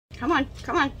Come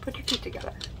on, put your teeth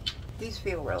together. These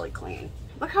feel really clean.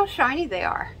 Look how shiny they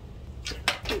are.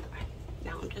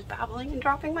 Now I'm just babbling and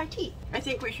dropping my teeth. I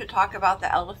think we should talk about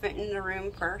the elephant in the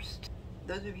room first.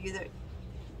 Those of you that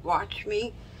watch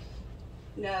me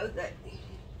know that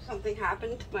something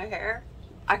happened to my hair.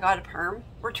 I got a perm.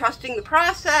 We're trusting the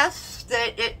process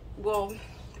that it will,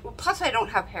 well, plus I don't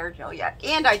have hair gel yet,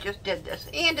 and I just did this,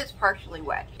 and it's partially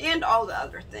wet, and all the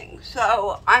other things.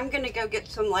 So I'm gonna go get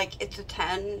some, like, it's a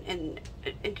 10 and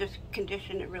just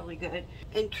condition it really good,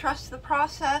 and trust the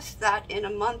process that in a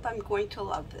month I'm going to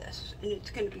love this, and it's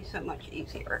gonna be so much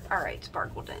easier. All right,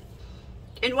 Sparkle Dent.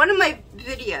 In one of my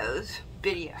videos,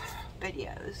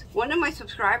 one of my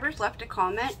subscribers left a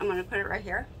comment. I'm gonna put it right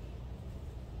here.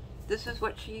 This is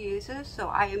what she uses, so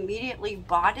I immediately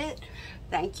bought it.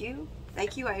 Thank you.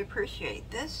 Thank you, I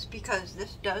appreciate this because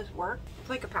this does work. It's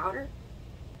like a powder,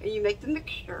 and you make the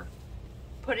mixture,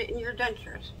 put it in your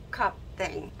dentures cup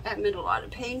thing. I'm in a lot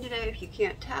of pain today. If you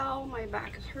can't tell, my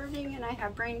back is hurting and I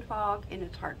have brain fog and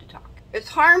it's hard to talk. It's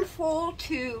harmful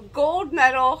to gold,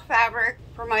 metal, fabric,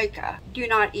 formica. Do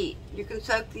not eat. You can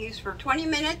soak these for 20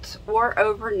 minutes or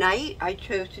overnight. I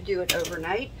chose to do it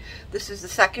overnight. This is the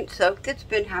second soak that's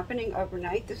been happening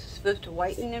overnight. This is supposed to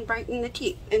whiten and brighten the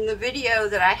teeth. In the video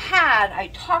that I had, I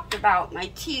talked about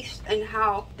my teeth and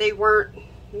how they weren't,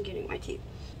 I'm getting my teeth,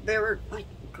 they were like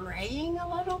graying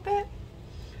a little bit.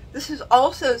 This is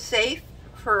also safe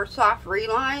for soft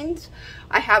relines.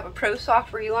 I have a Pro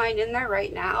Soft Reline in there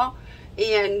right now,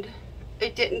 and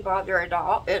it didn't bother at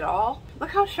all. Look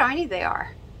how shiny they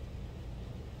are.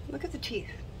 Look at the teeth.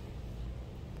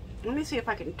 Let me see if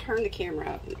I can turn the camera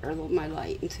up, or my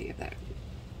light, and see if that,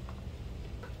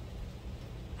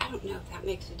 I don't know if that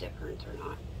makes a difference or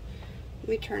not. Let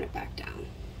me turn it back down.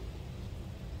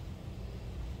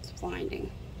 It's blinding.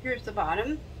 Here's the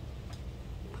bottom.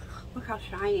 Look how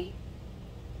shiny.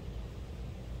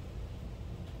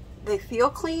 They feel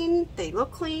clean, they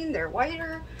look clean, they're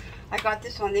whiter. I got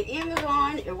this on the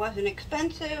Amazon. It wasn't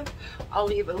expensive. I'll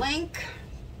leave a link.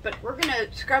 But we're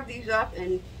gonna scrub these up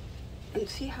and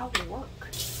see how they work.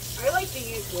 I like to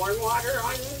use warm water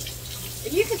on them.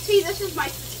 And you can see this is my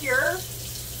secure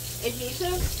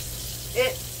adhesive.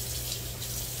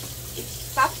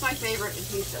 That's my favorite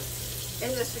adhesive.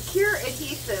 And the secure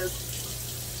adhesive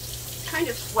kind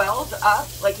of swells up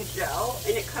like a gel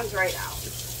and it comes right out.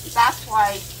 That's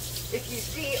why if you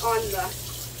see on the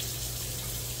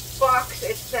box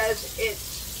it says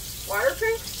it's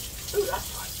waterproof. Ooh,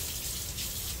 that's why.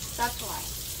 That's why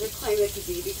they claim it to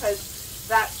be, because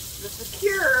that's the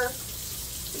secure.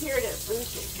 Here it is. Let me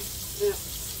see. Yeah.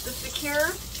 The secure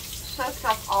soaks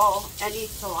up any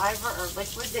saliva or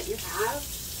liquid that you have,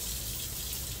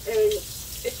 and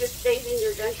it just stays in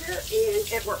your denture and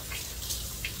it works.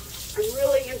 I'm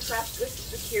really impressed with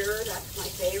the secure. That's my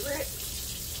favorite.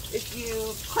 If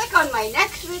you click on my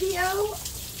next video,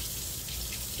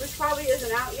 which probably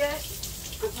isn't out yet,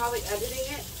 I'm probably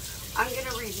editing it, I'm going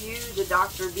to review the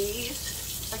Dr.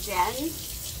 B's again.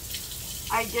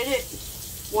 I did it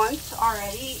once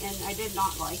already and I did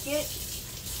not like it,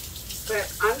 but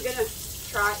I'm going to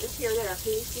try it. Here, there,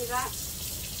 can you see that?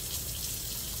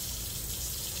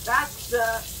 That's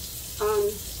the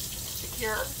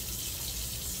secure.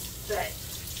 That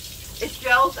it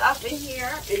gels up in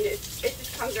here and it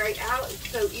just comes right out. It's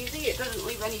so easy. It doesn't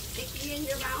leave any sticky in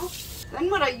your mouth. Then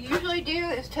what I usually do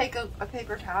is take a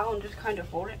paper towel and just kind of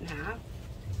fold it in half.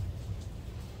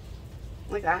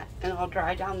 Like that. And I'll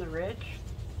dry down the ridge.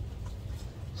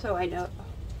 So I know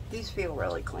these feel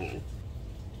really clean.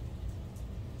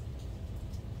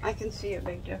 I can see a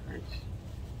big difference.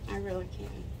 I really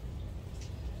can.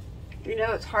 You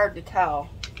know, it's hard to tell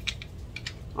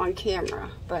on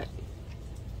camera, but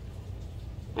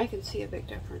I can see a big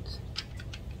difference.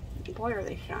 Boy, are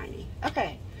they shiny.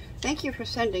 Okay, thank you for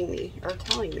sending me or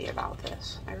telling me about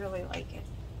this. I really like it.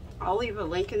 I'll leave a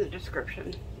link in the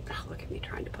description. Oh, look at me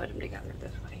trying to put them together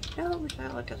this way. No,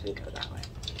 Michelle, it doesn't go that way.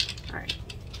 All right.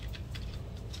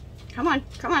 Come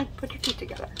on, put your teeth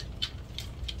together.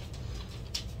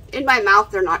 In my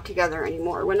mouth, they're not together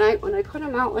anymore. When I put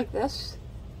them out like this,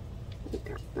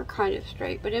 they're kind of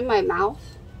straight, but in my mouth,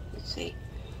 let's see,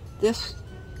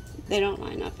 they don't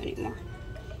line up anymore.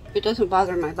 It doesn't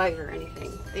bother my bite or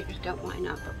anything. They just don't line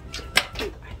up.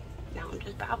 Now I'm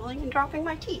just babbling and dropping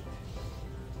my teeth.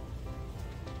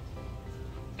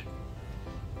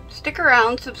 Stick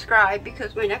around, subscribe,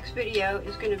 because my next video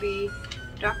is going to be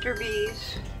Dr.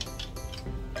 B's.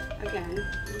 Again,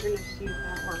 we're going to see if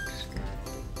that works.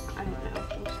 I don't know.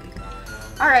 We'll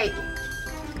see. Alright.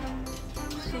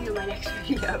 See you in my next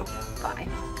video. Bye.